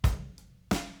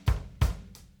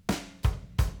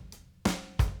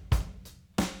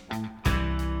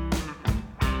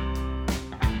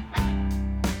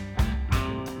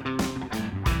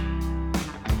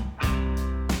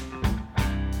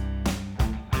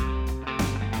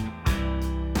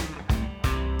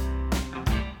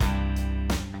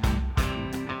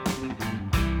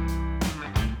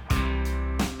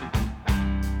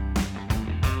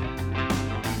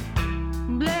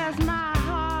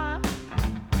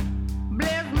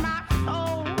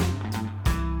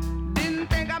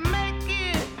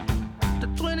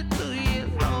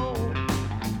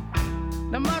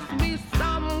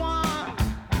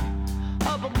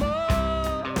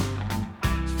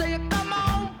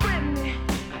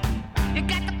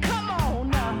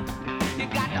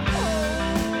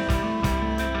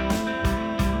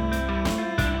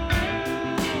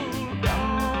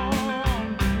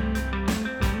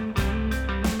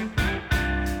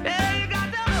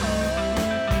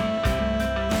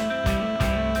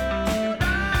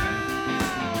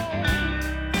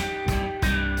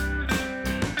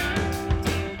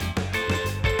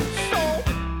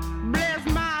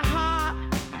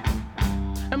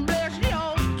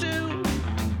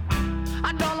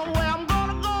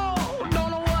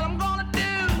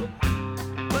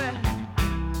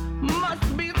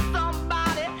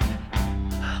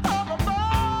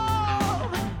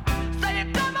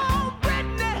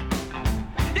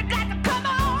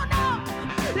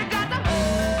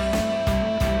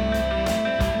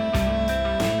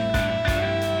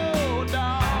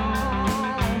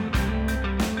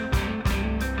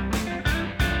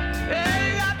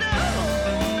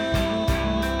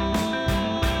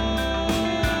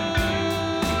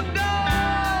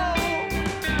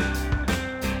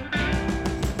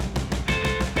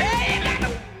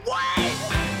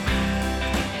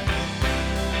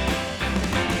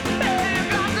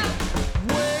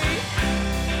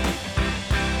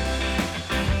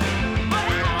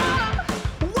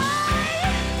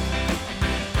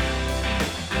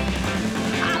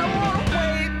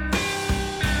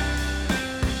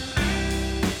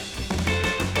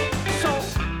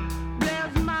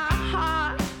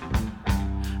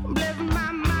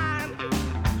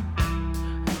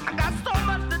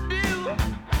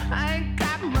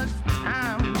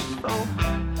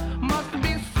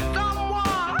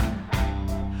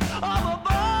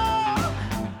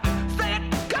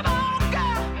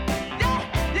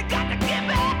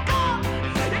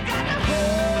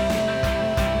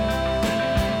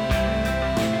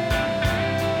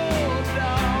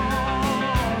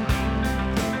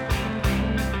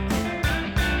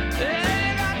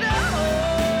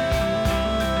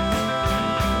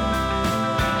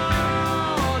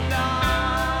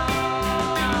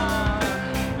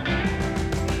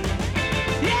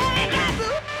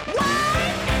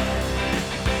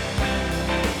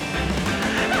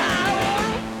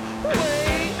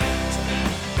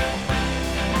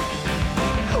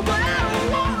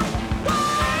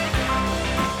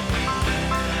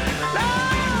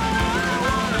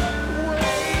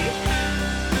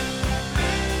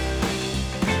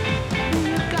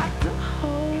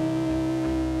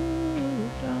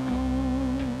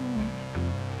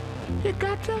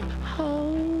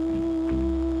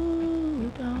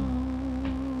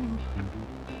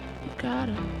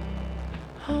gotta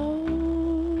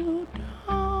hold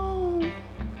on.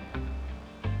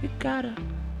 You gotta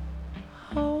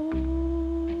hold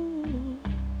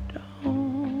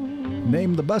on.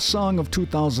 Named the best song of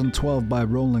 2012 by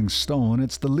Rolling Stone,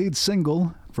 it's the lead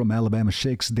single from Alabama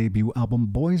Shake's debut album,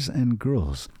 Boys and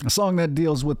Girls. A song that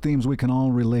deals with themes we can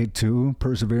all relate to: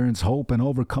 perseverance, hope, and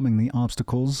overcoming the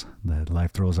obstacles that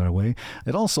life throws our way.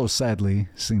 It also, sadly,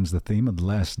 seems the theme of the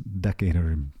last decade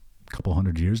or couple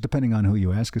hundred years, depending on who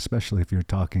you ask, especially if you're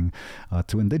talking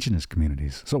to indigenous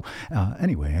communities. So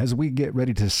anyway, as we get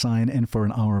ready to sign in for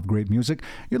an hour of great music,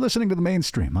 you're listening to The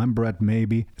Mainstream. I'm Brett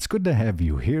Maybe. It's good to have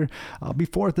you here.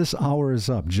 Before this hour is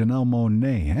up, Janelle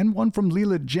Monáe, and one from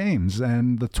Leela James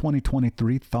and the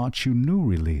 2023 Thought You Knew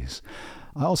release.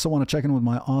 I also want to check in with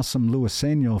my awesome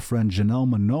Luiseno friend Janelle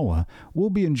Munoa. We'll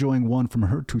be enjoying one from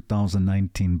her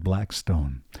 2019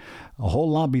 Blackstone. A whole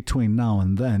lot between now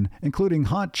and then, including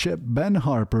Hot Chip, Ben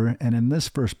Harper, and in this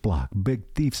first block, Big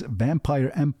Thief's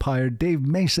Vampire Empire, Dave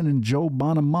Mason and Joe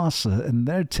Bonamassa and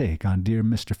their take on Dear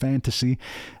Mr. Fantasy,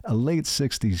 a late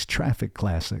 60s traffic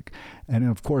classic. And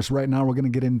of course, right now we're going to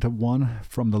get into one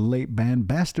from the late band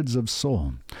Bastards of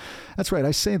Soul. That's right,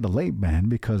 I say the late band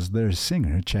because their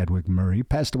singer, Chadwick Murray,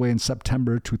 passed away in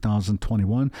September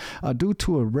 2021 due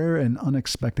to a rare and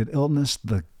unexpected illness.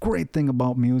 The great thing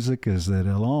about music is that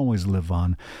it'll always live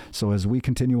on. So as we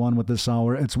continue on with this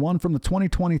hour, it's one from the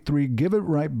 2023 Give It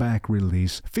Right Back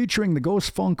release featuring the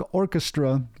Ghost Funk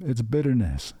Orchestra. It's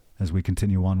Bitterness, as we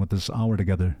continue on with this hour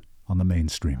together on The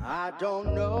Mainstream. I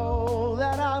don't know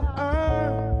that I've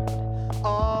earned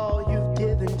all you've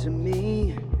given to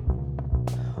me.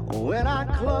 When I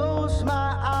close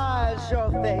my eyes, your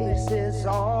face is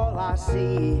all I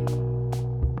see.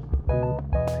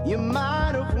 You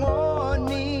might have warned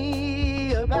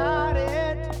me about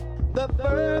it the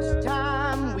first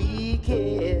time we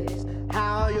kissed,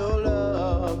 how your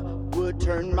love would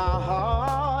turn my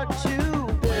heart to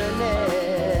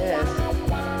bitterness.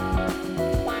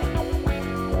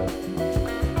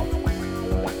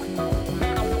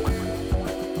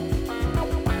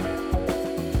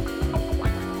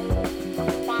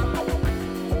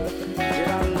 Did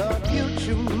I love you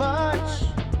too much?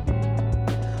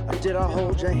 Or did I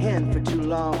hold your hand for too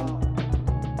long?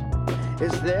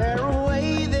 Is there a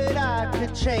way that I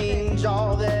could change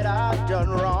all that I've done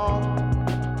wrong?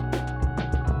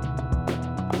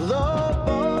 Though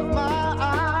both my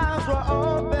eyes were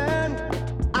open,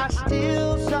 I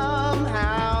still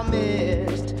somehow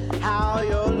missed how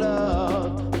your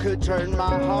love could turn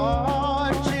my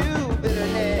heart to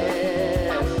bitterness.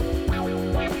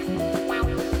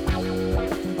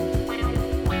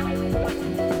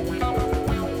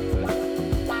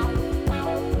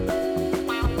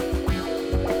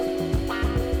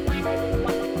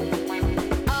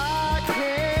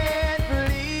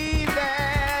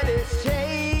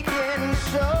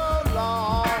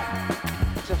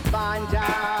 Find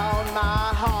out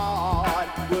my heart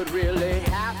would really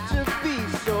have to be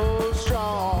so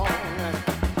strong.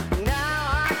 Now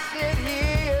I sit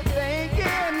here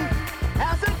thinking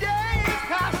as the days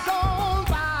pass on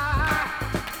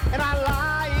by, and I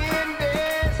lie in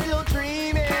bed still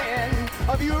dreaming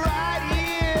of you right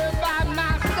here by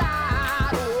my side.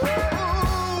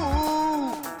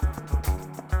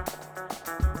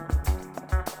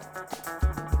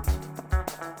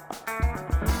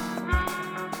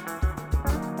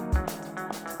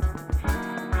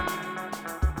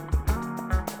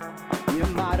 You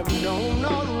might have known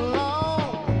all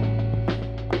along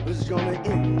it was gonna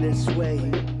end this way.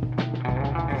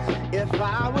 If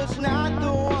I was not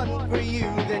the one for you,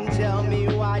 then tell me,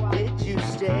 why did you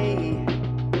stay?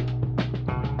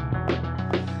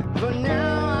 For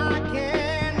now I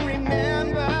can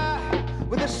remember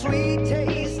with a sweet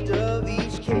taste of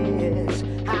each kiss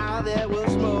how there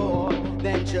was more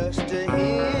than just a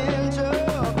hint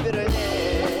of bitterness.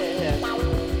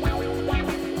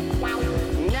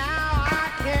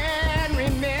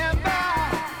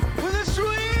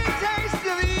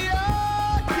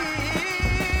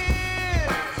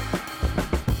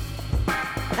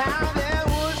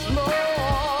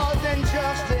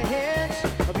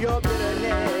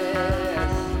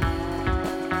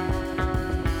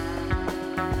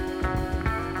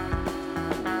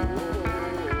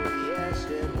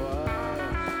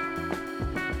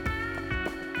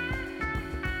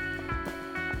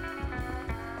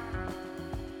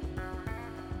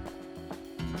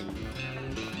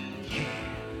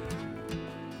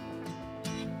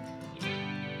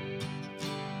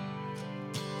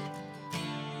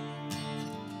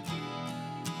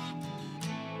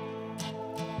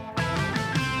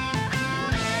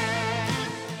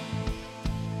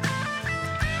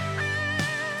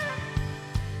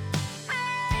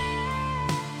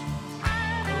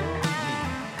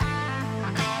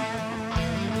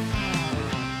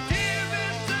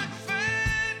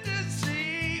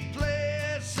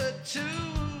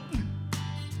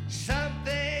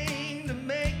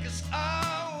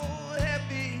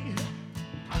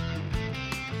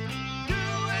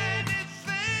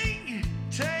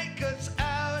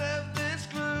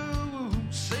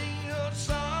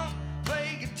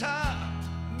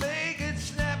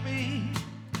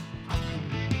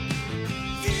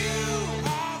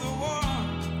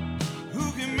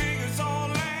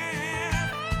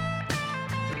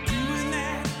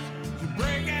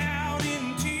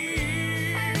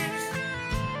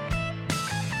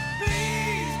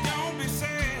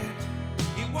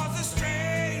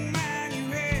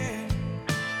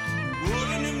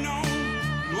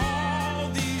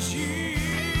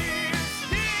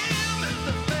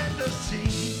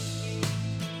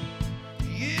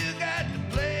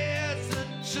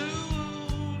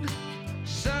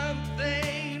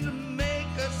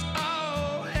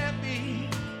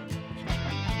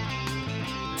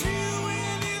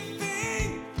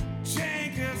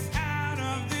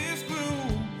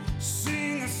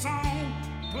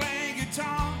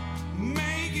 guitar,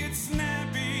 make it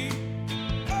snappy.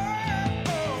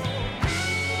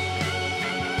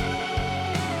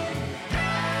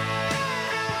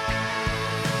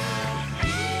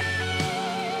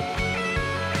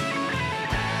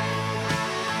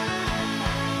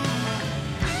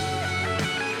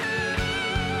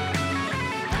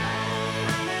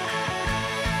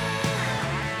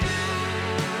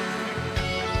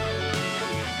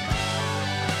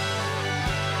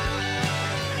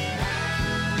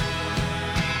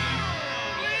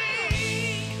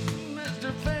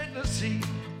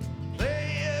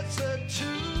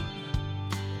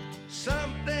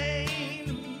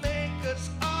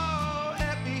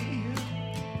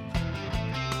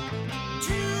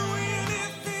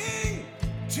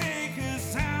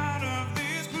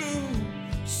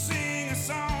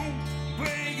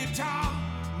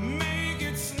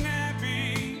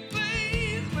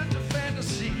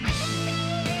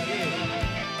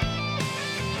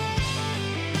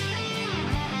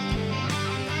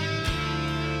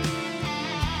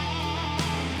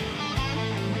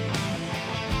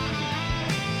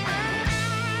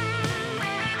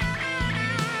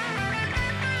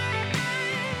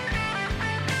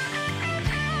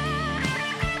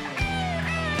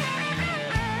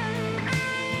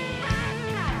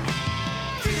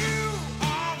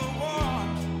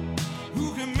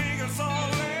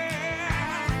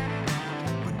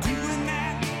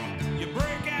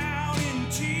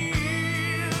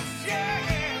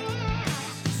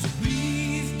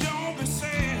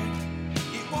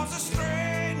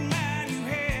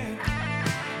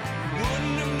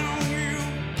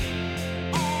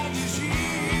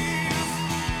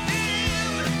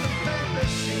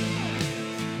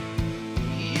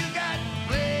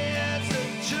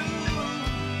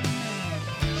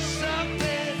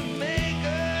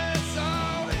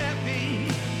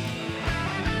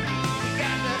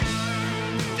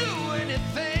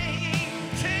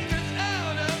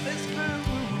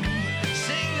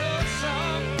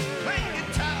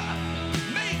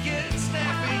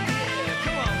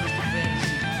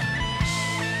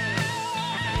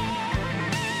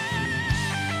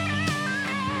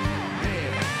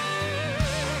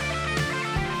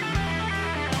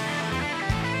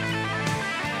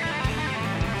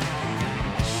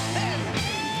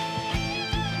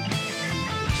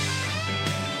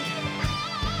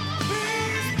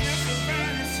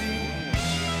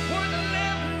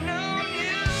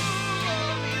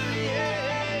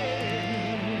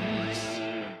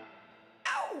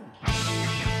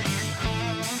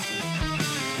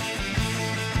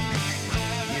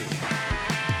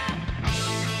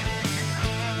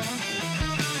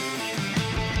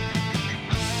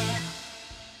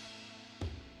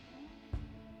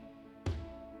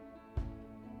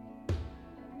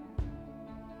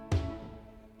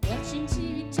 Watching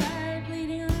TV tired,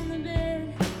 bleeding on the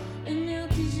bed. The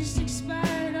milk is just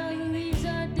expired, all the leaves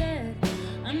are dead.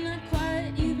 I'm not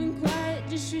quiet, you've been quiet,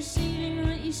 just receiving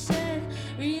what you said.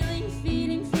 Reeling,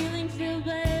 feeding, feeling filled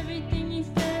by everything you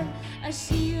fed. I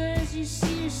see you as you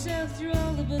see yourself through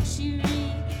all the books you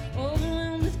read.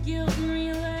 Overwhelmed with guilt and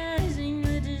realizing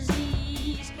the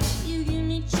disease. You give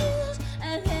me chills,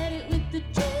 I've had it with the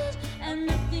chills. I'm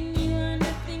nothing, you are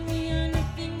nothing, we are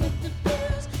nothing with the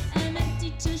pills. I'm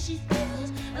empty till she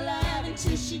fills, alive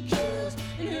until she kills.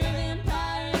 In her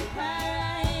vampire empire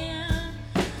I am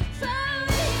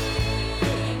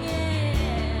falling,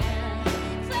 yeah,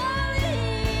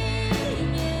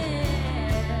 falling,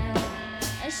 yeah.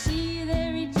 I see you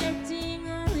there rejecting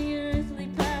all your earthly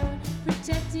power,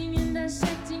 protecting and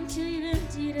dissecting till you've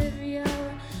emptied every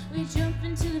hour. We jump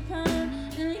into the pond,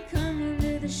 then we come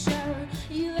under the shower.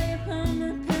 You lay upon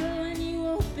my pillow and you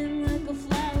open like a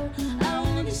flower. I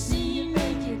wanted to see you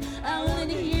naked, I wanted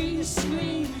to hear you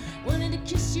scream, wanted to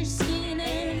kiss your skin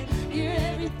and your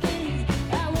everything.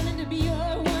 I wanted to be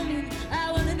your woman,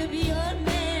 I wanted to be your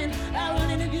man, I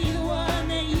wanted to be the one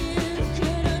that you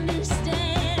could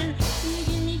understand. You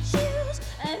give me chills,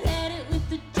 I've had it with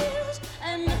the chills.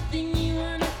 I'm nothing, you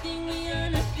are nothing, we are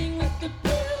nothing with the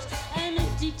pills. I'm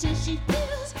empty till she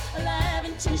fills, alive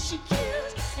until she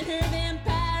kills. In her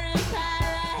vampire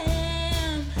empire I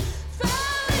am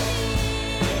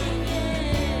falling,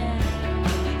 yeah,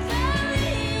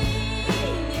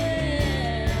 falling,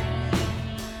 yeah.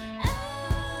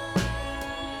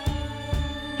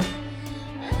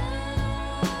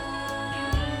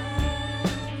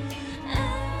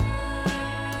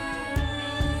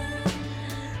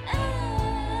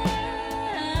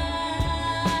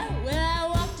 When I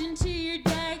walked into your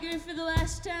dagger for the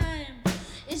last time,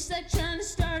 it's like trying to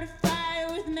start a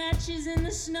fire with matches in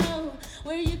the snow,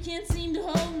 where you can't seem to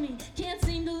hold me, can't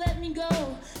seem to let me go.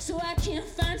 So I can't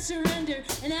find surrender,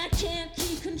 and I can't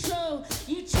keep control.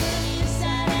 You turn me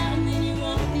inside out, and then you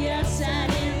want the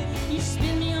outside in. You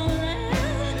spin me all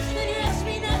around, then you ask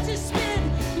me not to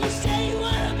spin. You say you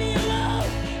wanna be alone,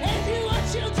 and if you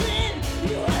want children,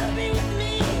 you wanna be with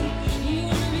me. You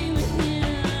wanna be with me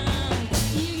now.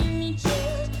 You give me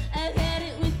chills, I've had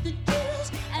it with the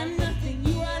deals. I'm nothing,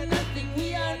 you are nothing,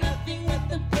 we are nothing with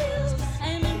the pills.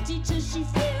 I'm empty till she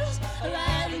feels,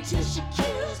 alive until she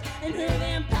kills. And her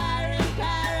vampire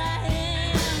empire I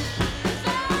am.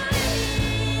 Falling,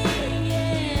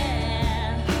 yeah.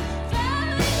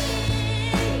 Falling,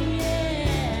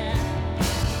 yeah.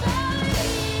 Falling,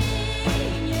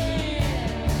 yeah.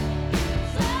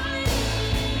 Falling,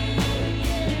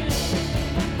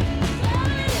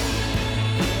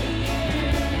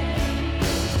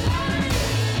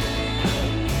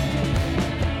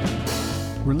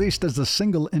 yeah. Released as a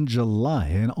single in July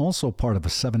and also part of a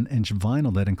 7-inch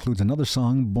vinyl that includes another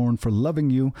song, Born for Loving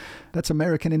You. That's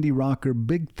American indie rocker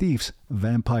Big Thief's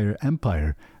Vampire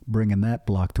Empire, bringing that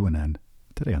block to an end.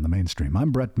 Today on the Mainstream,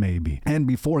 I'm Brett Maybe. And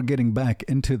before getting back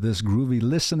into this groovy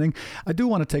listening, I do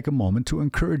want to take a moment to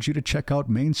encourage you to check out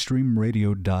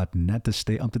mainstreamradio.net to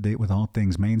stay up to date with all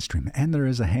things mainstream. And there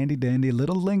is a handy dandy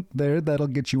little link there that'll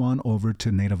get you on over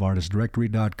to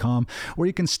nativeartistdirectory.com, where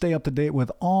you can stay up to date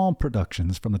with all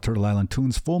productions from the Turtle Island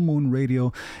Tunes Full Moon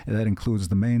Radio. That includes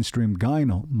the Mainstream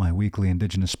Gyno, my weekly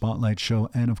Indigenous Spotlight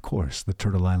show, and of course the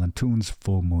Turtle Island Tunes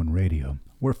Full Moon Radio.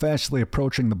 We're fastly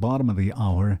approaching the bottom of the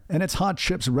hour, and it's Hot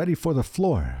Chips Ready for the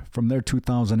Floor from their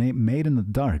 2008 Made in the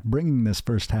Dark, bringing this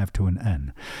first half to an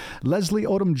end. Leslie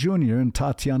Odom Jr. and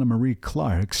Tatiana Marie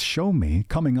Clark's Show Me,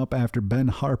 coming up after Ben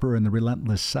Harper and the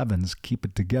Relentless Sevens Keep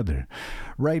It Together.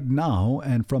 Right now,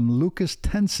 and from Lucas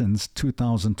Tensen's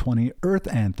 2020 Earth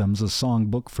Anthems, a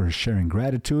songbook for sharing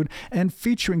gratitude, and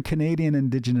featuring Canadian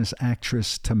Indigenous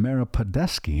actress Tamara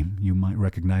Podemski, you might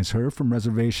recognize her from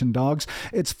Reservation Dogs,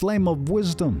 it's Flame of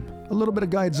Wisdom. A little bit of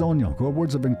Guide Zonyok, or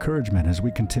words of encouragement as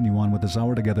we continue on with this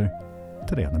hour together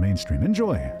today on the Mainstream.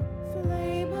 Enjoy.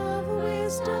 Flame of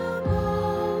wisdom,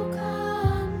 oh,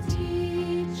 come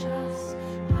teach us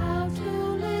how to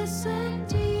listen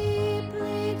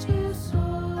deeply to soul.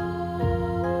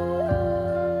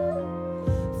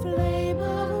 Flame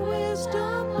of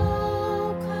wisdom,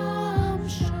 oh, come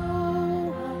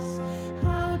show us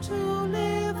how to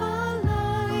live a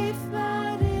life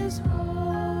that is whole.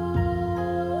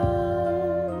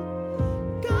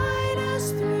 Guide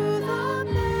us through the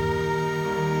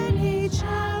many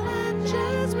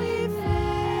challenges we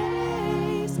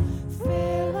face.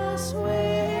 Fill us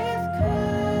with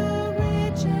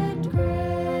courage and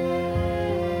grace.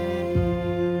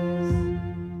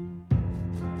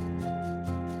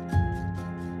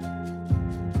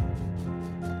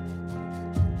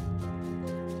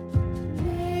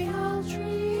 May all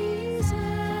trees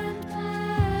and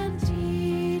plant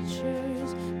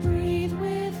teachers breathe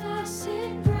with us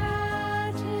in gratitude.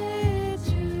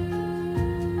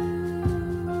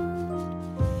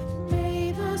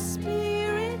 May the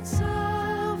spirits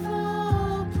of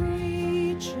all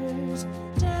creatures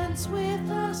dance with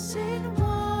us in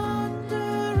wonder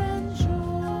and joy.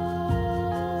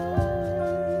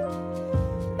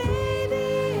 May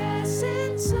the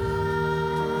essence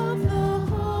of the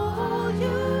whole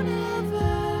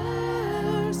universe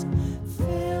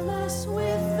fill us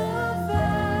with the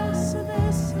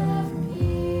vastness of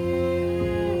peace.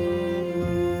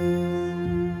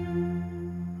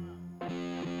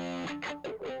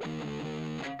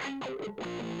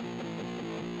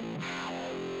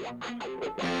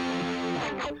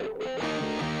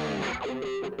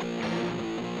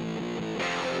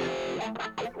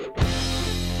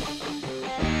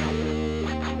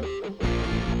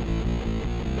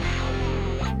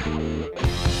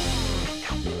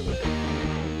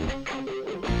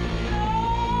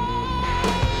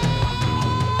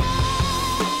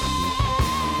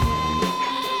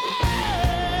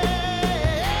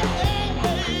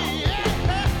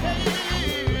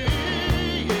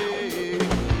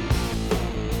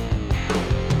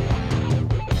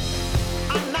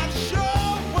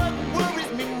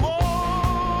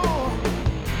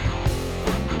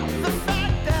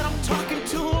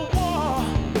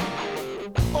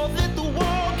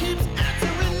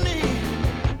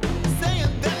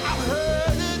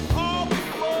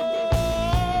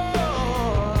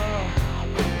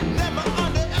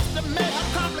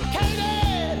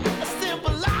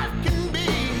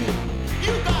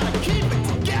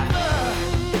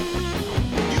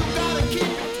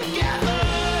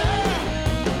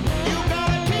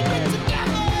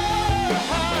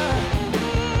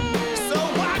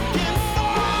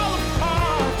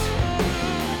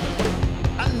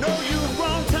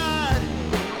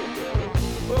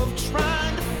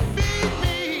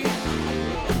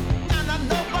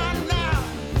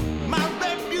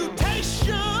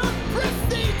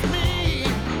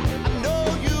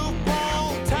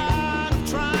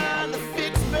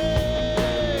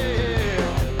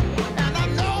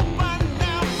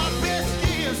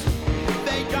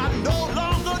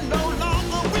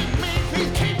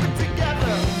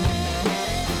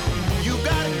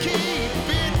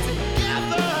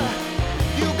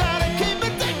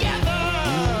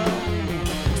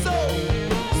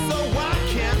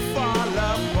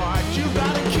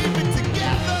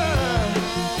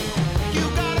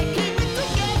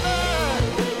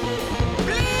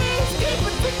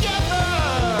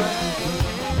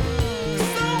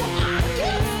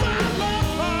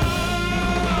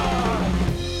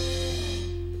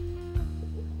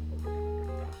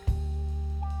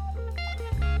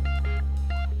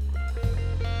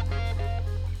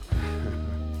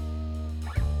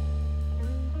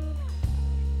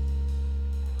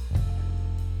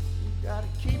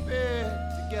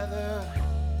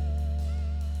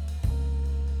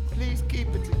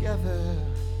 together.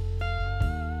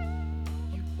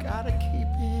 You gotta keep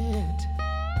it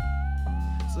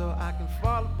so I can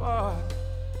fall apart.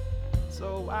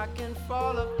 So I can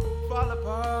fall apart, fall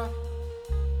apart.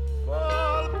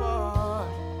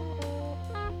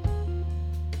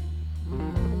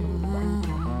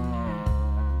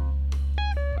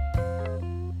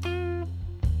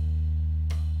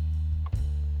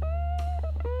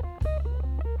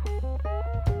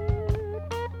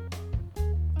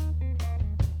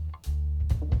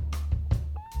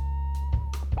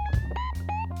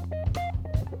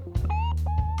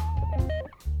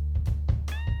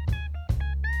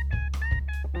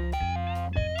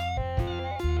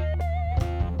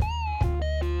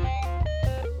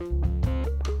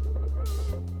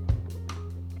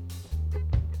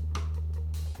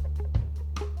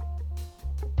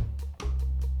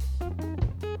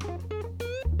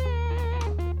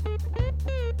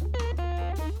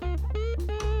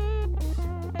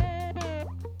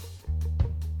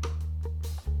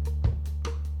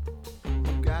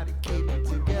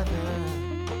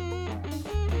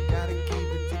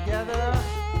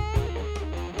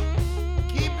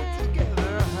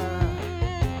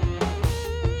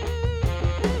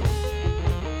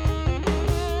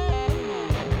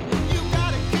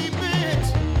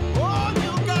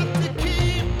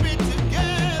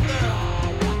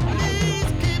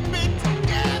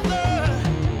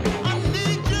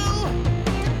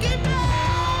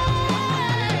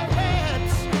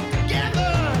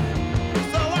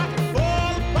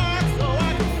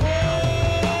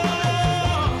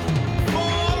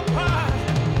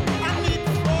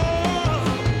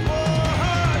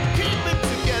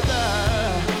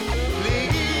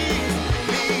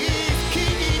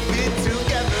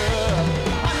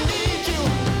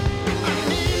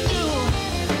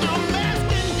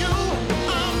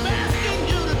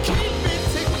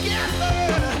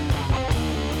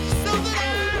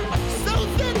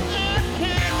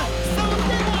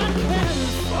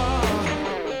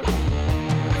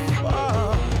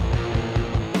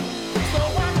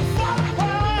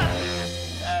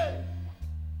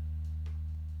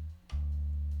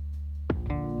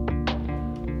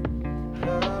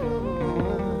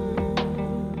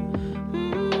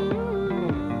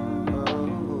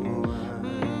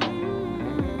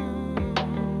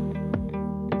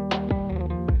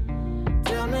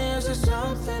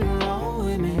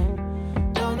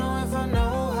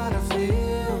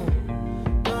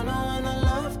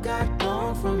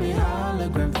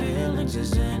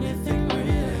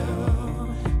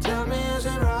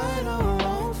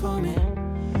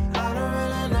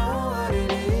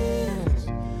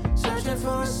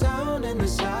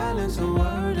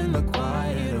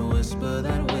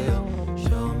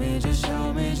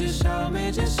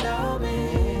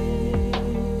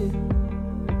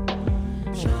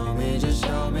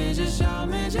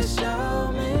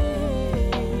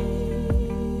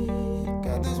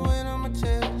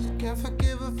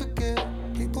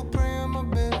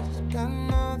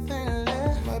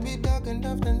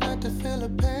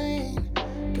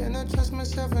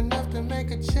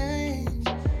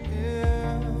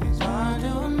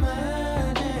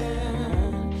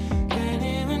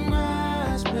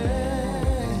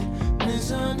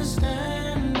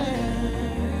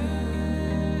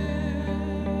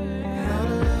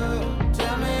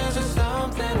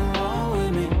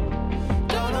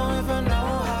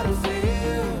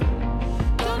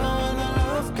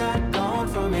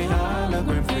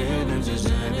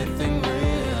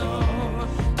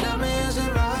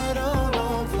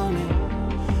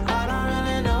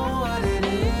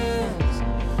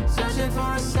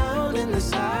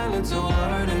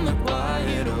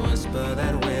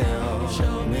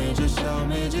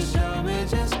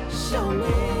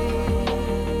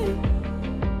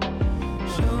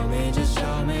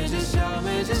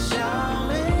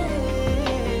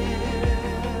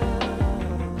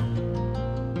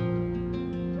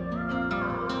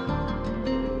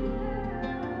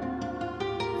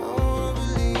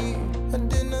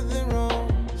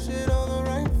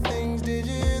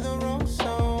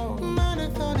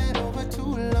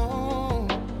 Too long.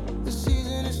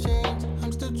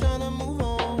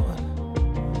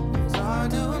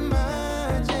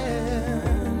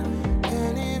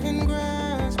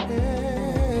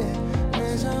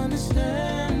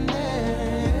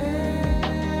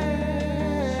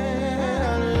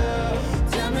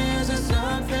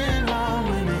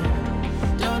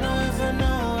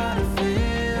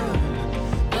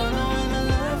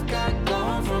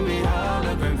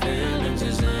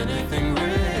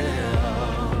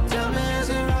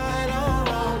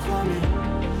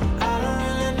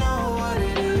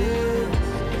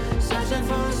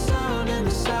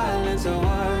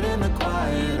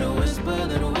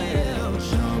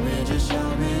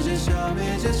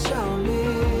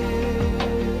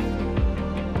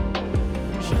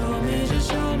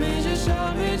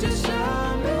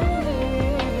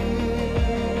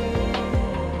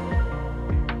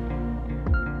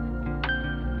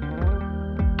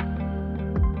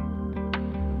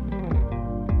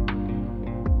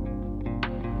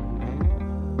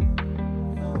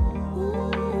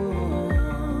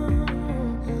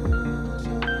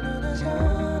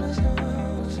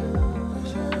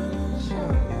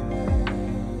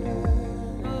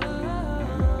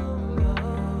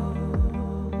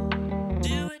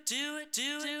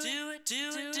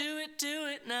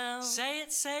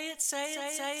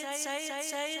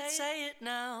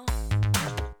 now.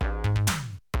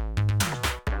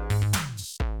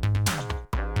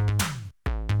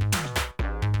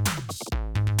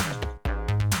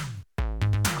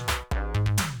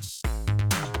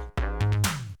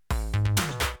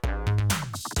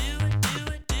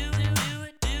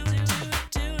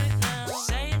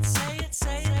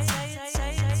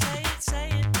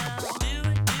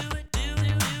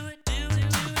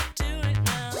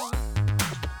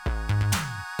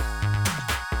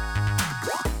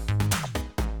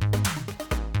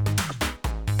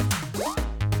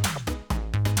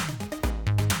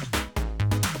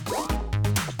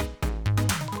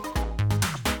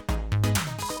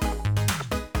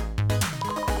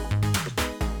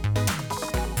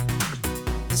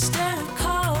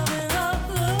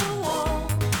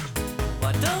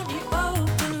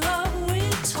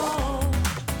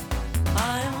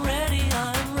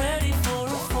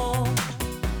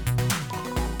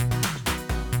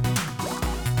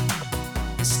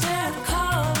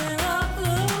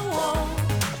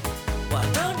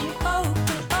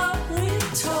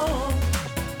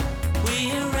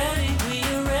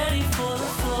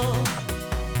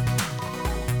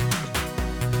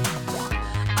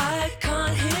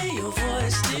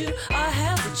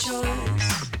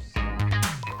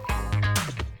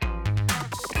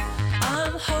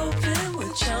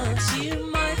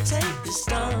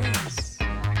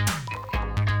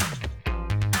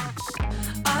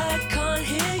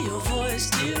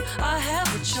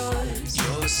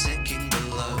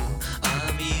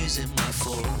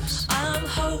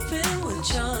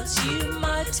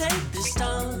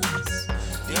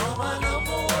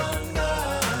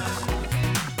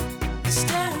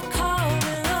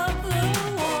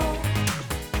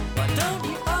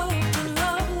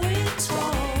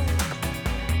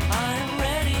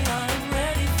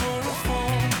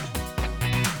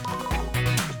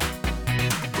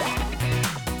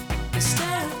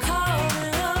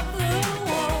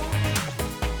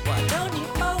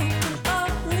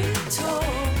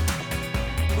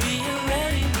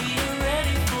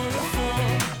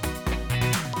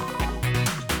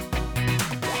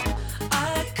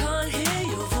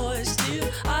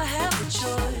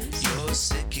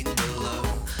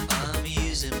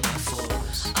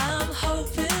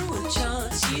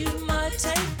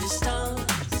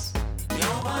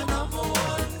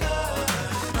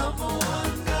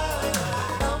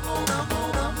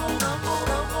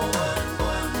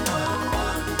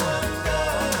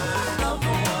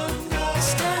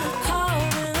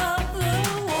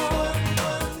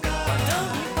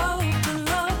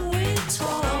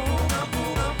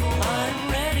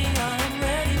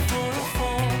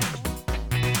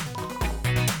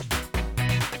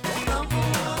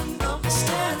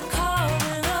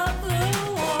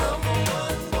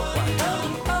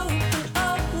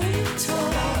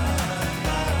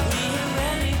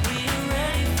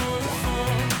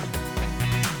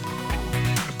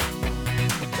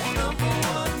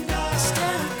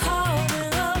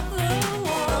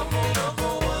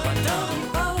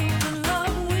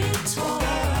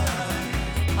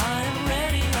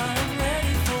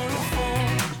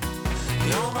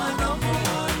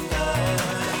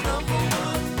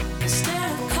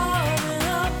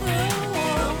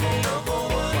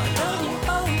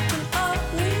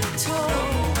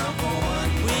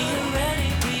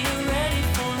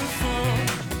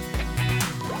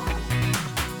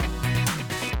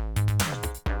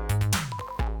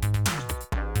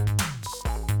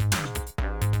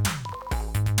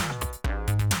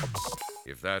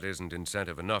 If that isn't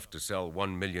incentive enough to sell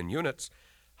 1 million units,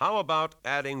 how about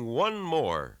adding one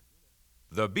more?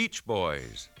 The Beach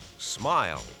Boys,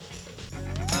 Smile.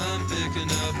 I'm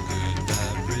picking up good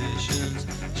vibrations.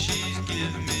 She's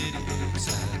giving me the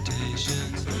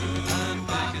excitations. I'm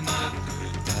picking up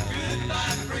good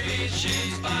vibrations.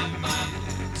 She's giving me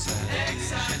the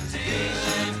excitations.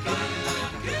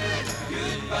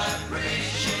 Good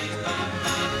vibrations.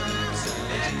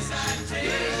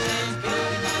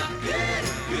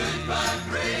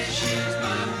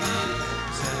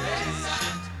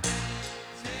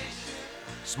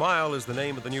 Smile is the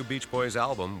name of the new Beach Boys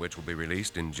album, which will be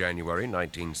released in January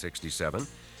 1967.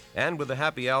 And with the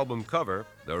happy album cover,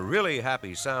 the really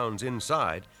happy sounds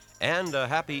inside, and a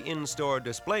happy in-store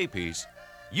display piece,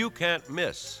 you can't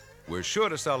miss. We're sure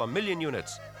to sell 1 million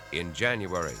units in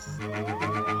January.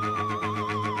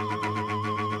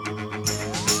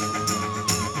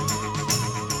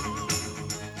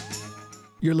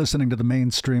 You're listening to The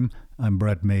Mainstream I'm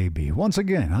Brett Maybe. Once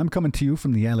again, I'm coming to you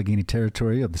from the Allegheny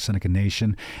territory of the Seneca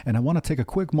Nation, and I want to take a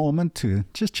quick moment to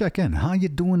just check in. How you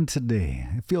doing today?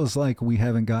 It feels like we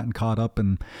haven't gotten caught up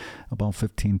in about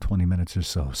 15, 20 minutes or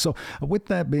so. So with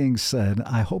that being said,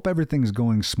 I hope everything's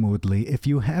going smoothly. If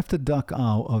you have to duck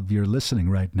out of your listening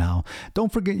right now,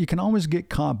 don't forget you can always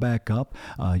get caught back up.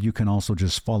 You can also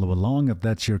just follow along if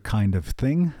that's your kind of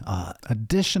thing.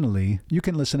 Additionally, you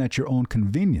can listen at your own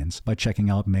convenience by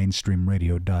checking out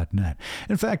mainstreamradio.net.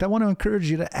 In fact, I want to encourage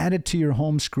you to add it to your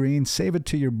home screen, save it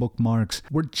to your bookmarks.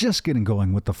 We're just getting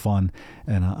going with the fun,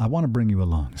 and I want to bring you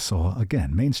along. So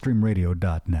again,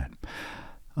 mainstreamradio.net.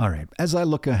 All right, as I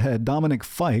look ahead, Dominic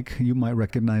Fike, you might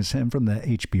recognize him from the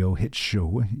HBO hit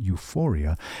show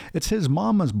Euphoria. It's his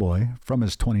mama's boy from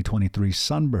his 2023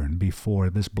 Sunburn before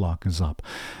this block is up.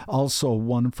 Also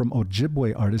one from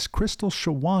Ojibwe artist Crystal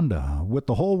Shawanda with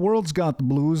The Whole World's Got the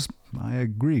Blues. I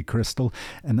agree, Crystal.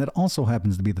 And that also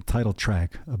happens to be the title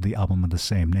track of the album of the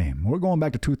same name. We're going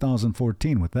back to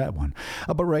 2014 with that one.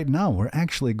 But right now, we're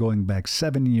actually going back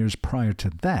 7 years prior to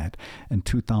that, in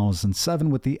 2007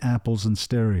 with the Apples in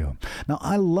Stereo. Now,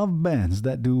 I love bands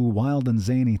that do wild and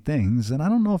zany things, and I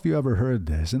don't know if you ever heard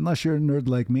this. Unless you're a nerd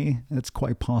like me, it's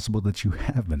quite possible that you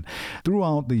haven't.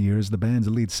 Throughout the years, the band's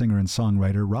lead singer and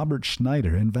songwriter, Robert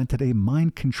Schneider, invented a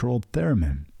mind-controlled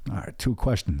theremin. All right, 2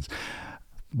 questions.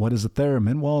 What is a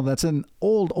theremin? Well, that's an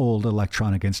old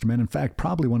electronic instrument. In fact,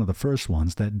 probably one of the first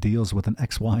ones that deals with an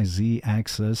XYZ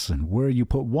axis, and where you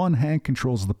put one hand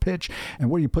controls the pitch, and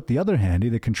where you put the other hand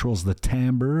either controls the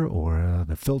timbre or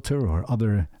the filter or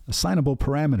other assignable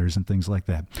parameters and things like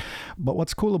that. But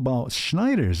what's cool about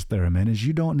Schneider's theremin is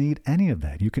you don't need any of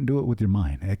that. You can do it with your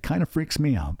mind. It kind of freaks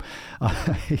me out.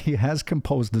 He has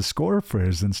composed the score for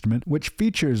his instrument, which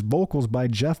features vocals by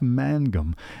Jeff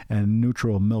Mangum and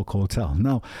Neutral Milk Hotel.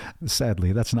 Now,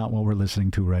 sadly, that's not what we're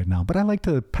listening to right now, but I like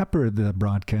to pepper the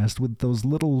broadcast with those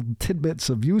little tidbits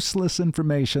of useless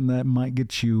information that might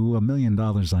get you $1 million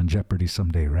on Jeopardy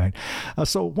someday, right?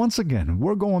 So once again,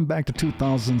 we're going back to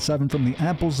 2007 from the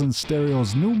Apples in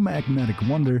Stereo's new Magnetic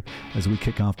Wonder as we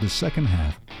kick off the second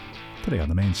half today on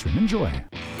the Mainstream. Enjoy.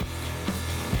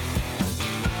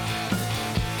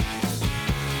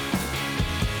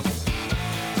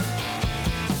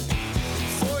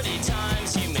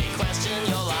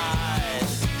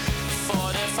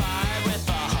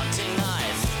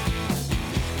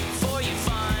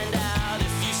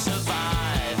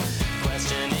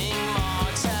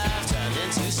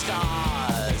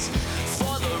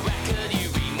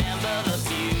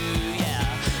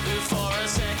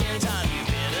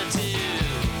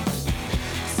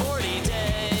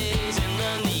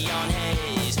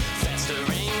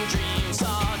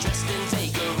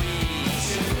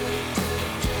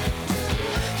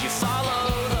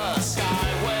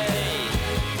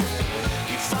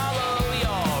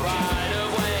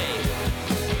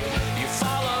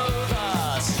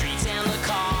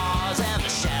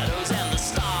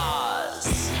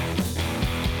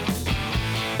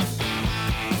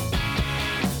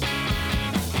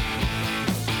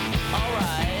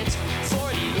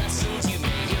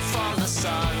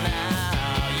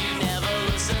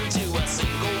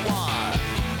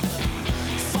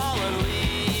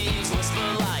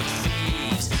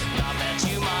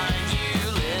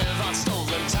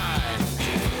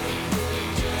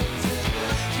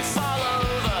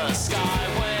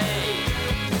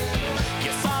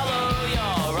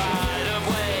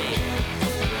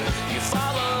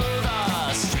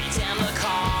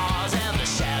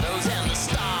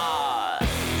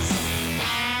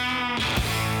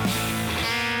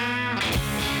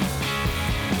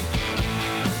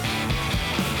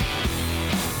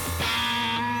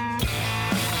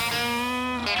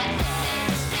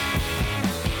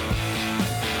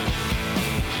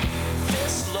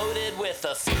 with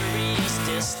a furious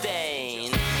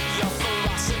disdain. Your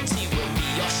ferocity will be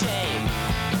your shame.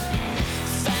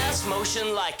 Fast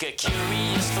motion like a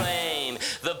curious flame.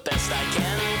 The best I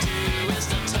can do is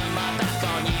to turn my back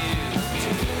on you.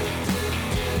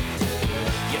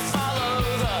 You follow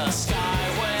the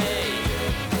skyway.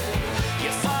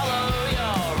 You follow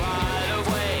your right of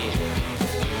way.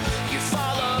 You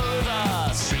follow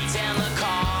the streets and the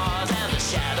cars and the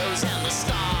shadows and the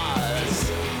stars.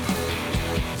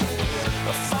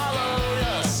 Follow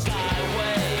the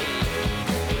skyway.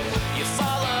 You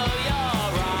follow your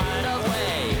right of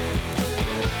way.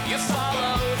 You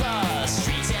follow the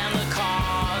streets and the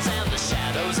cars.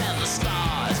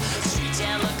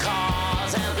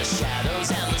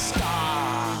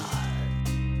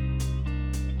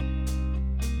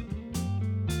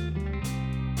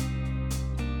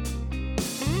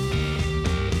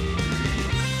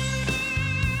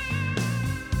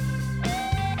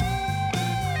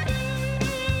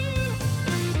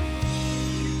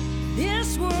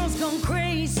 gone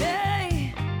crazy.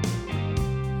 At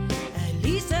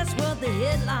least that's what the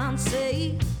headlines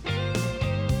say.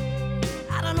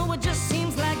 I don't know, it just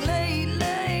seems like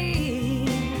lately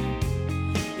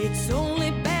it's only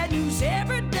bad news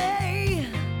every day.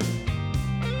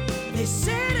 They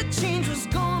said a change was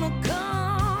gonna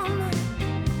come,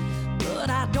 but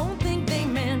I don't think they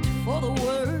meant for the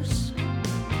worse.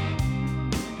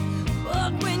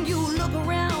 But when you look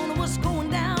around, what's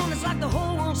going down, it's like the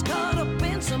whole world's caught up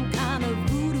in some kind of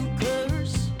voodoo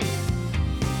curse.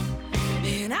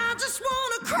 And I just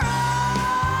wanna cry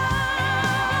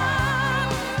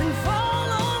and fall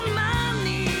on my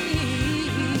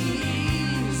knees.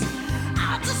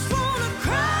 I just wanna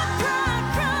cry, cry,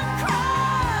 cry,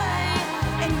 cry,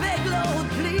 and beg, Lord,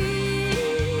 please.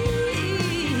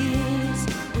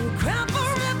 Cry for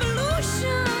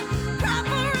revolution, cry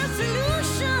for a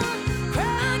solution,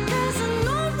 cry 'cause I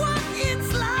know what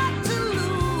it's like to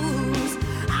lose.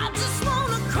 I just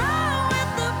wanna cry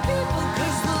with the people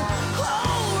 'cause the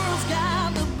whole world's got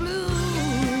the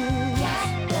blues.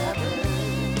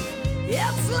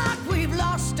 It's like we've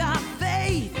lost our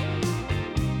faith.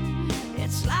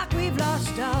 It's like we've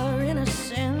lost our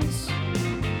innocence.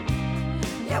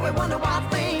 Yeah, we wonder why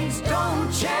things don't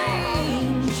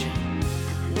change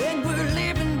when we're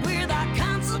living without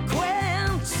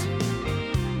consequence.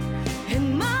 And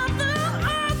Mother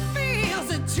Earth feels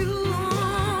it too.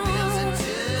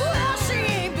 Well, she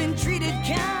ain't been treated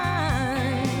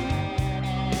kind.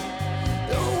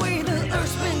 The way the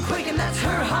earth's been quaking, that's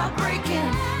her heart breaking.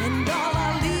 And all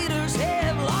our leaders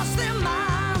have lost their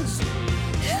minds.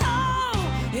 Oh,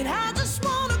 and I just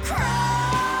wanna cry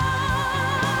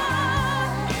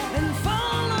and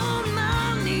fall on my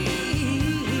knees.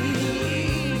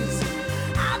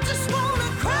 I just wanna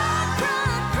cry,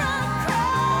 cry, cry,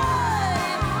 cry,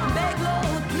 beg,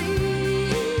 Lord, please.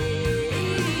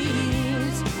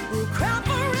 We'll cry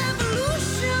for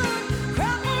revolution,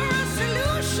 cry for a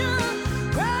solution,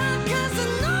 cry 'cause I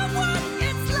know what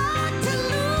it's like to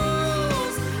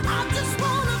lose. I just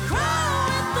wanna cry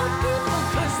with the people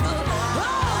 'cause the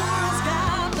whole world's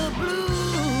got the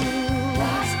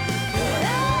blues.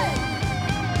 Hey!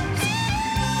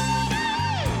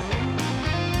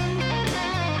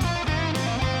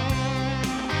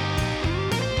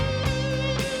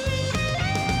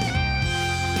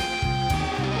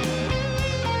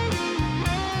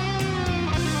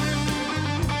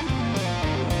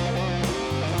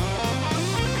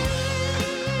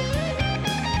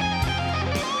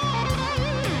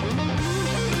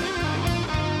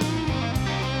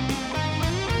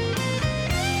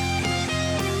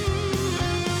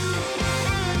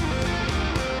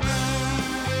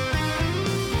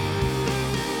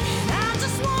 And I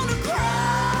just wanna cry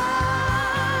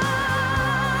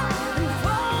and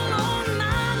fall on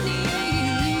my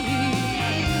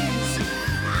knees.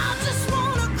 I just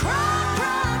wanna cry,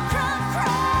 cry, cry,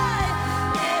 cry,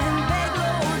 and beg,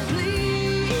 Lord,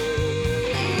 please.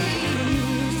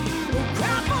 We'll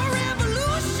cry for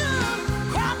revolution,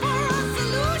 cry for a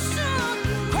solution,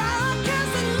 cry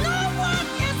 'cause I know what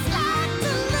it's like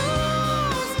to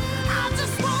lose. I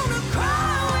just wanna cry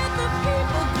with the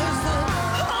people 'cause the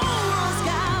whole world's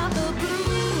got the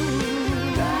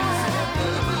blues.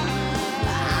 I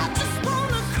just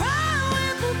wanna cry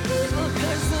with the people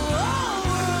 'cause the whole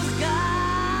world's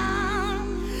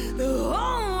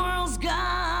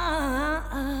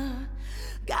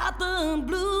got the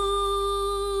blues.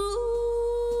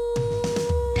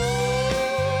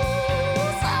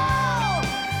 Oh,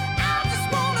 I just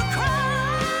wanna cry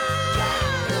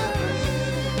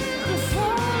and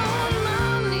fall on my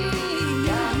knees.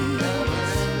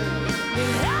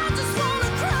 I just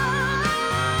wanna cry.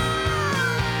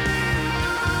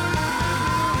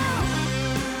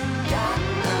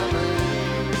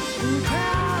 And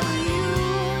cry with you.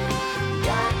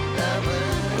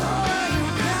 Oh, you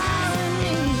cry with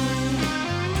me.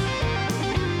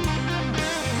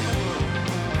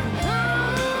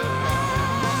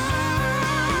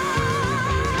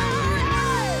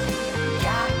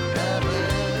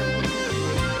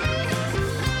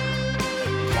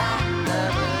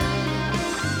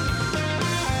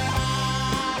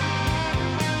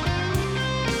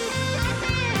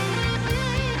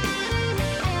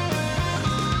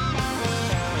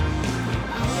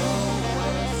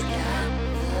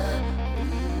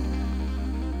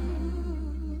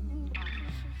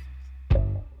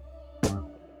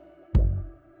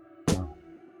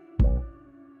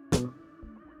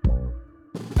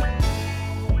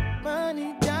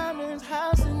 Money, diamonds,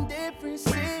 house in different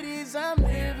cities. I'm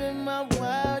living my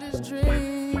wildest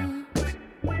dreams.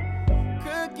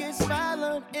 Crooked smile,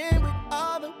 I'm in with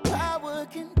all the power.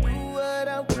 Can do what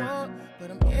I want, but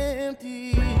I'm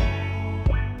empty.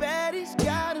 Betty's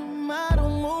got a model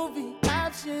movie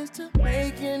options to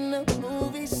making a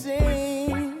movie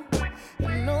scene.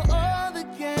 I know all the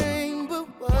game, but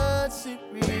what's it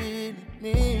really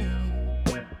mean?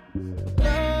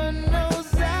 Lord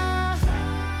knows I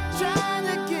tried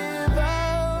to give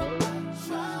up,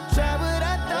 tried what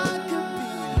I thought could be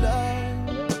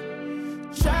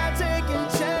love, tried taking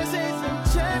chances and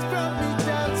chance brought me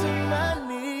down to my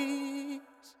knees.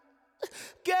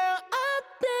 Girl, I've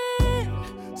been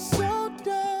so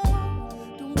dumb,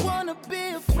 don't wanna be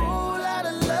a fool out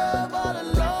of love all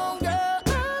alone. Girl,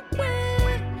 I've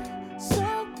been so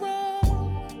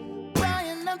wrong,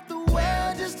 buying up the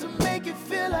world just to make it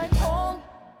feel like home.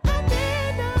 I've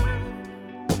been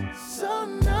so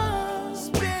numb,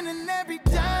 spending every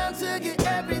dime to get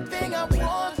everything I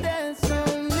want. There's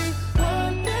only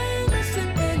one thing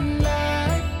missing in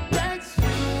life, that's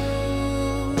you.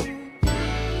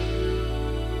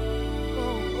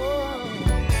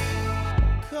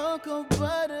 Cocoa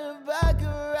butter,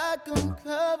 vodka, rock 'em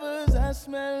covers. I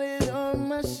smell it on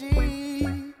my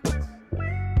sheets.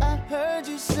 I heard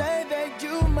you say that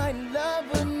you might love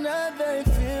another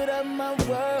and filled up my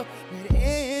world with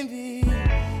envy.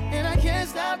 And I can't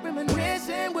stop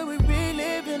reminiscing when we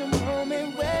relive in a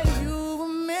moment where you were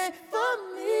meant for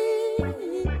me.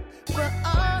 But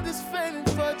all this fame and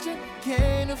fortune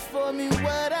can't afford me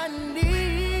what I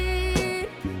need.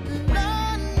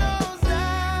 Lord knows I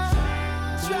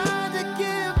tried to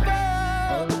give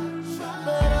up,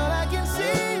 but all I can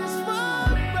see is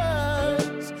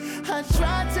us. I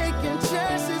tried taking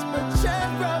chances, but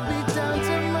chance brought me down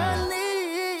to my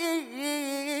knees.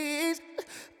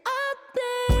 I've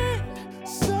been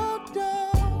so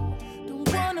dumb, don't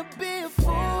wanna be a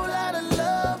fool out of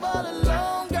love all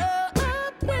alone. Girl,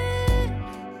 I've been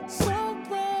so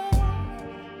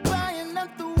wrong, buying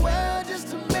up the world just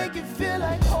to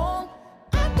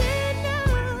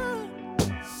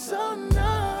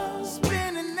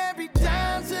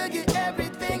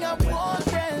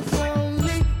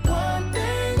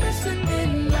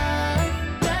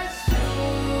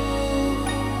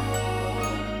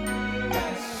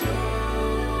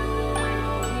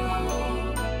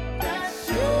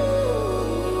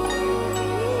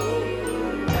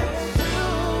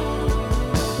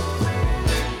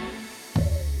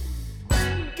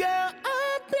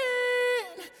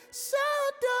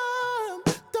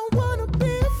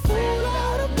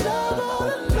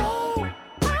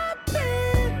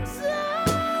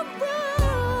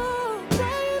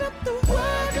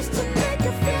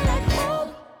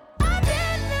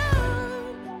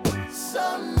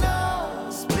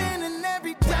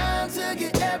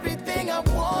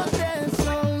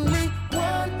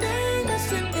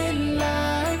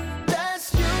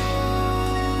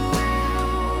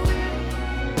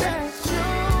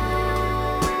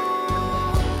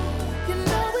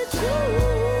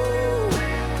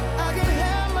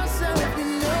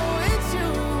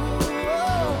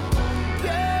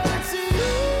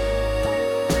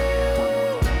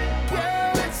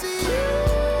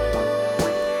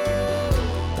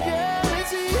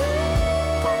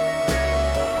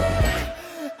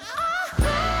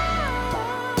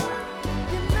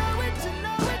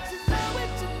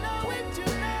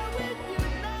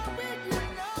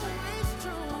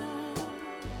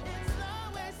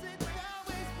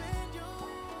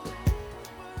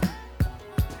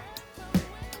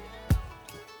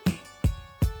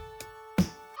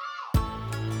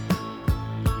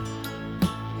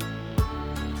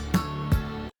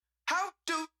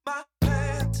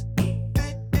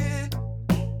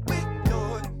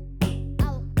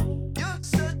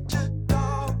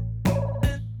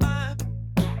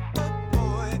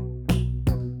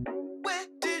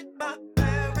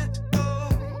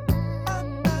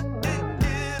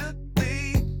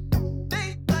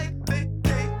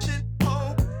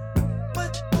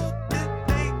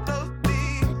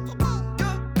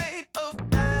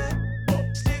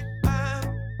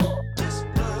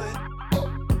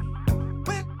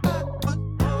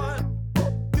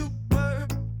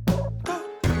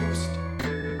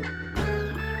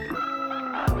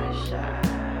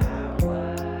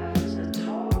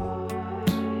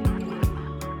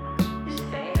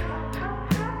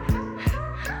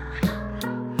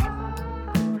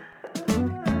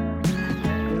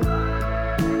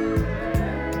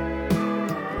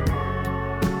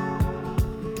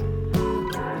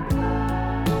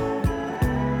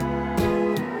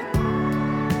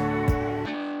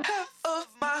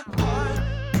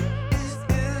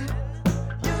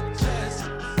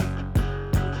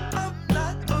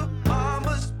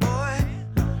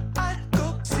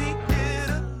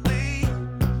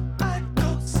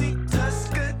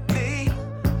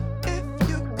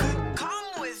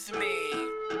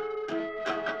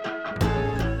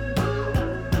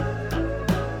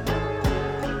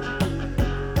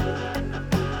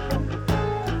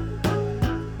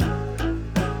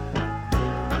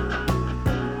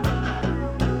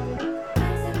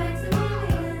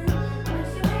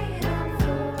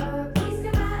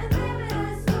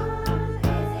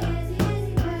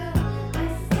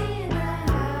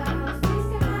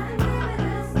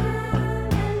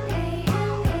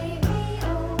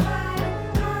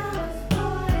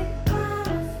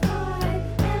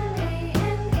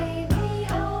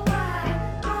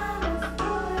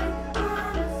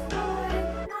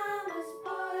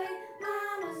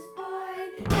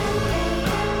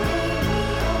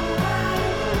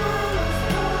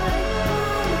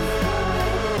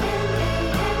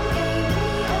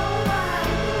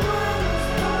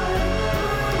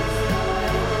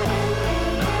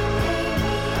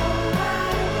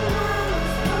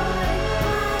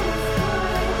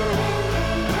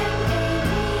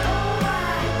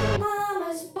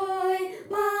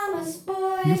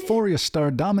Euphoria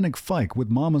star Dominic Fike with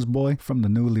Mama's Boy from the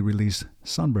newly released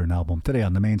Sunburn album today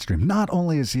on the mainstream. Not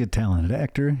only is he a talented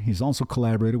actor, he's also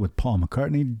collaborated with Paul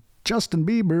McCartney, Justin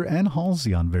Bieber, and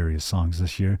Halsey on various songs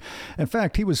this year. In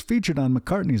fact, he was featured on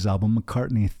McCartney's album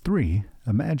McCartney 3,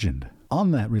 Imagined.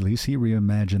 On that release, he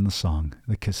reimagined the song,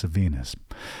 The Kiss of Venus.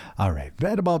 All right,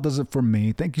 that about does it for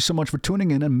me. Thank you so much for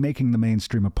tuning in and making the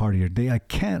mainstream a part of your day. I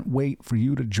can't wait for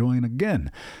you to join again.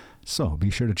 So be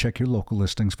sure to check your local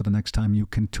listings for the next time you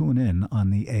can tune in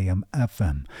on the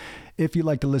AM/FM. If you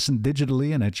like to listen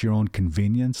digitally and at your own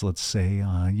convenience, let's say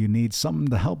you need something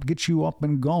to help get you up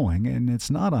and going and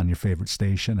it's not on your favorite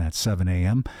station at 7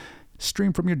 a.m.,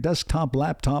 stream from your desktop,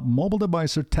 laptop, mobile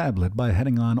device, or tablet by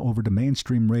heading on over to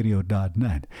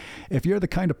mainstreamradio.net. If you're the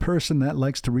kind of person that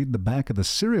likes to read the back of the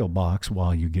cereal box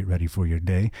while you get ready for your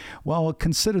day, well,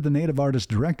 consider the Native Artist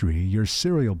Directory your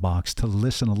cereal box to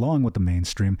listen along with the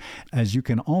mainstream, as you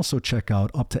can also check out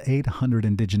up to 800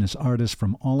 Indigenous artists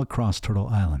from all across Turtle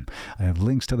Island. I have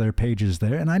links to their pages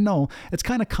there, and I know it's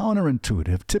kind of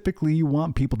counterintuitive. Typically, you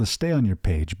want people to stay on your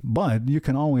page, but you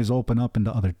can always open up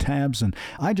into other tabs, and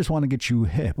I just want to get you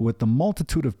hip with the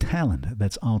multitude of talent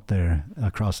that's out there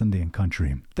across Indian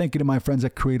country. Thank you to my friends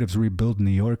at Creatives Rebuild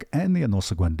New York and the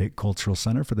Anosagwandake Cultural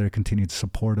Center for their continued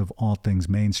support of all things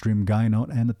mainstream, Guy Note,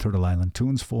 and the Turtle Island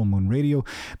Tunes Full Moon Radio.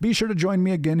 Be sure to join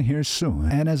me again here soon.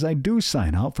 And as I do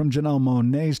sign out from Janelle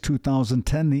Monáe's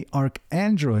 2010 The Arc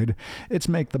Android, it's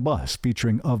Make the Bus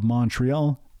featuring Of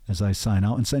Montreal. As I sign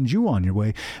out and send you on your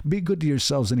way, be good to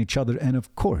yourselves and each other, and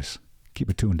of course, keep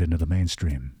it tuned into the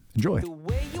mainstream. Enjoy. The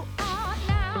way you are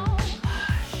now,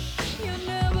 you're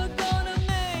never gonna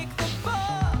make the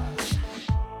buzz.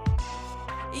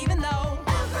 Even though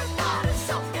everybody's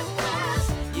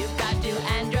self-impressed, you've got your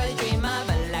Android dream of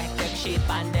electric sheep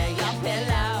under your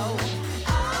pillow.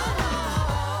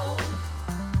 Oh,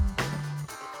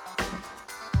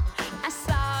 I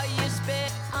saw you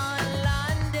spit on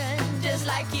London just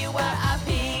like you were a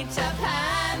Peter Pan.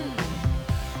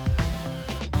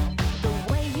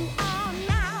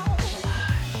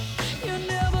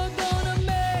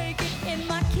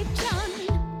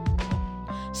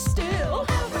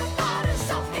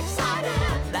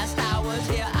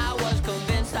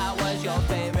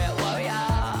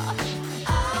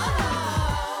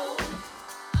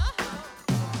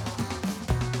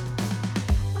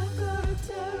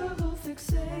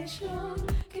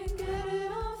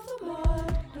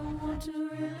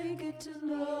 To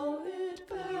know it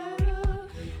better,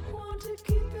 want to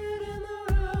keep it in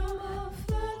the realm of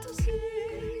fantasy.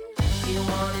 You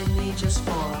wanted me just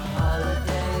for a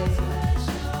holiday,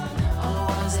 or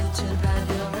was it to pad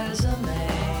your resume?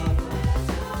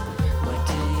 What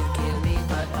do you give me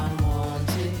but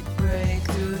unwanted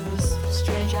breakthroughs?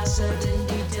 Strange how certain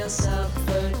details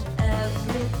subvert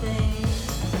everything.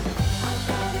 I've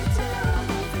got a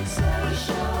terrible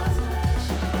fixation.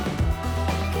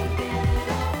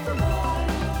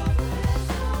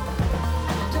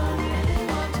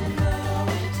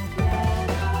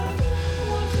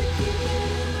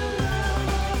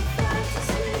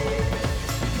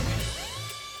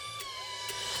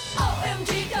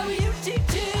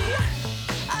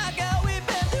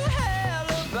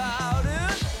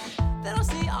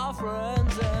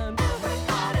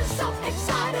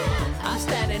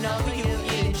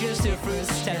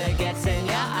 Till it gets in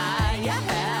your eye, yeah.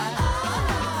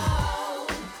 Oh,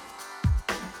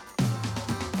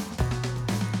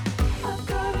 I've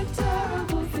got a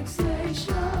terrible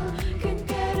fixation, can't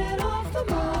get it off the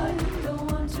mind.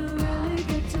 Don't want to really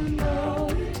get to know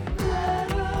it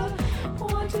better,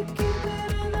 want to keep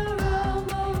it in the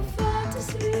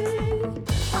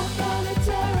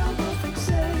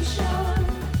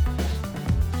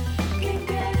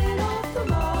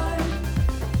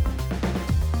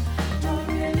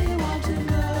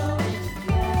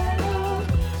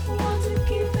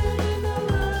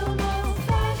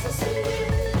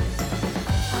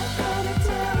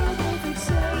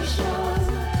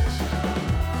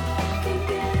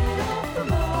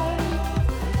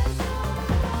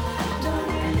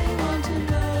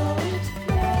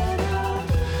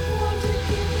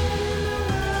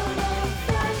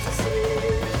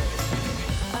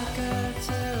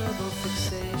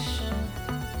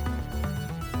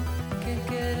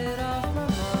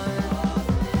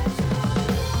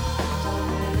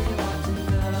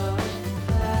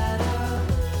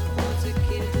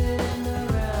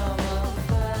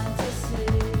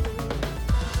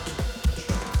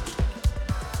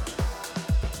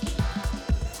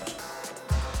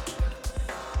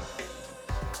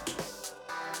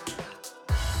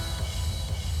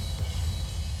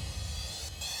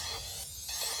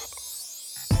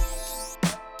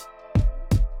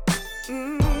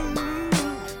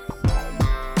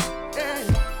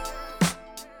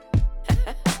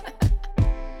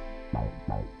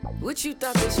What you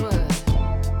thought this was?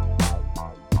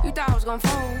 You thought I was gonna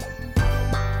phone?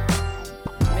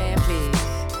 Man, please.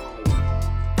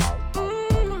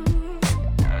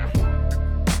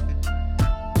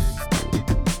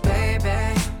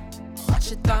 Baby,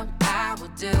 what you thought I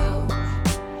would do?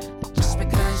 Just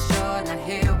because you're not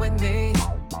here with me,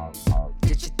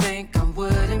 did you think I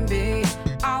wouldn't be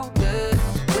all good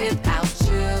without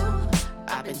you?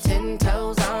 I've been 10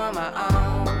 toes on my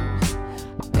own.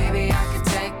 Baby, I can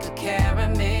take good care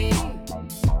of me.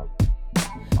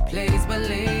 Please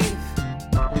believe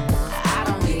I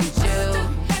don't need you.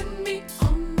 Had me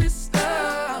on this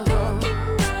stuff,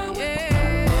 thinking I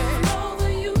would fall over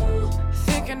you,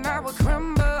 thinking I would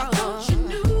crumble. I thought you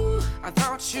knew. I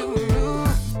thought you knew.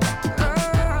 The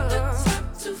time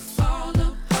to fall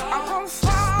apart. I won't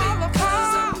fall apart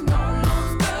because I'm no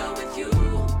longer with you.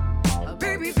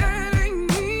 Baby, that ain't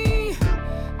me.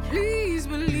 Please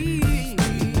believe.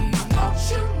 I thought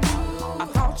you knew. I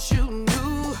thought you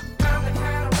knew. I'm the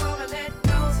kind of woman that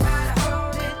knows how to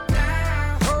hold it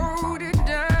down. Hold it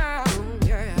down,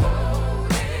 yeah.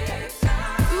 Hold it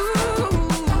down. Ooh,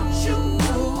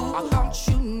 I thought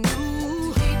you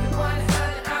knew. Keep it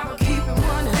 100, I'ma keep it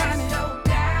 100. That's no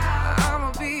doubt. I'ma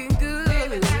be good.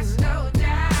 Baby, that's no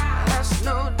doubt. That's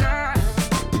no doubt.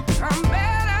 I'm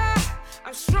better,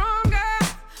 I'm stronger.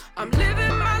 I'm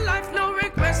living my life, no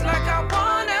regrets like I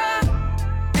wanna.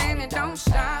 And it don't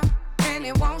stop, and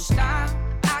it won't stop.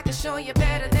 I can show you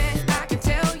better than I can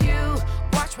tell you.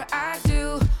 Watch what I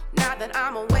do now that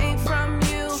I'm away from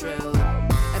you. True.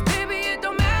 And baby, it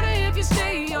don't matter if you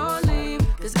stay or leave,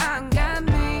 'cause I got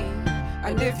me.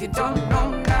 And if you don't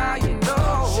know now, you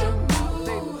know.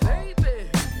 Baby,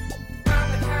 I'm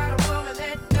the kind of woman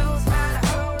that knows how to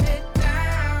hold it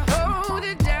down. Hold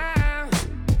it down.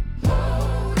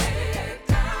 Hold it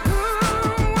down.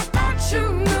 Ooh, I thought you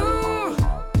knew.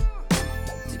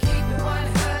 To keep it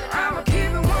 100, I'ma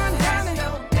keep it 100. That's no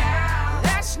doubt.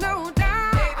 That's no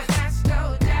doubt. Baby, that's no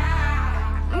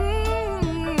doubt.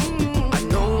 I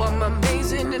know I'm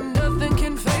amazing and nothing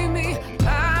can fade me.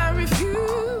 I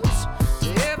refuse to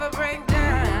ever break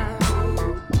down.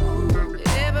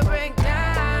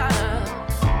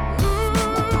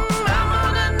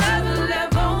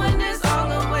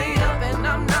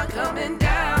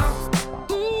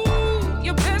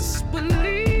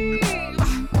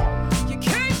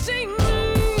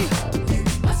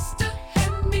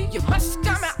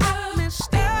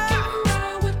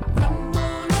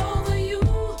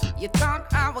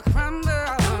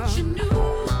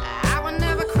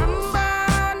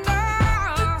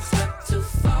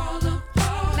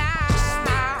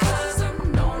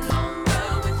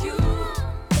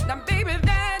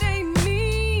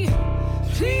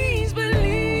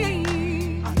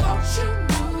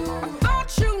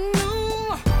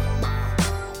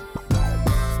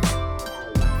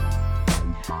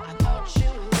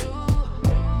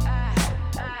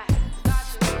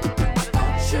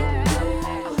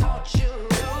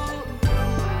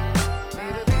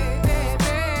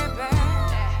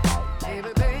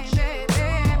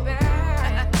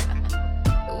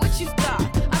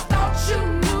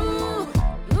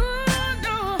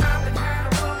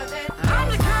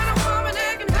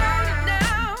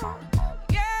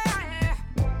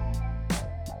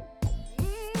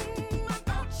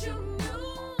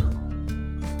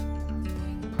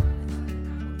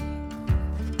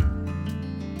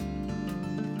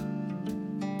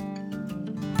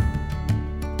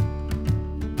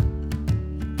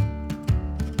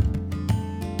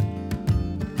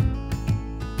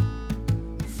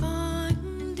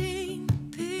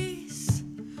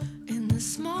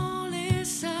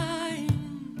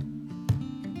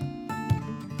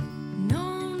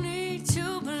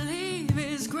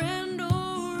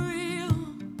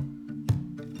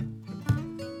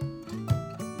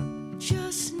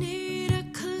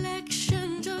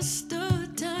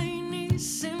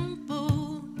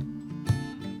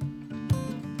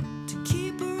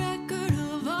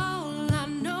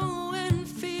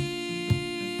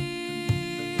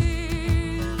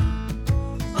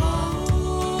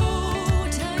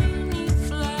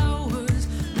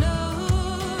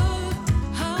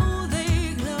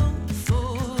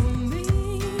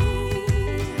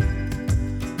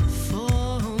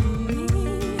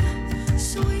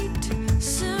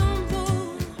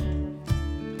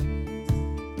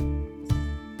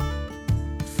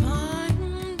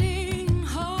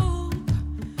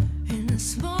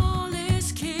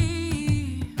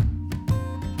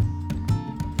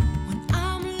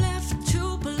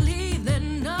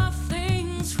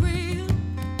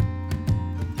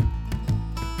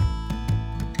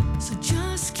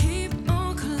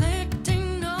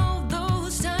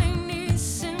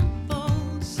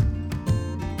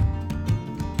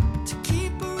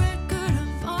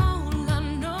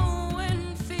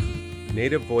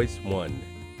 Native Voice One,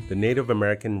 the Native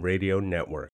American Radio Network.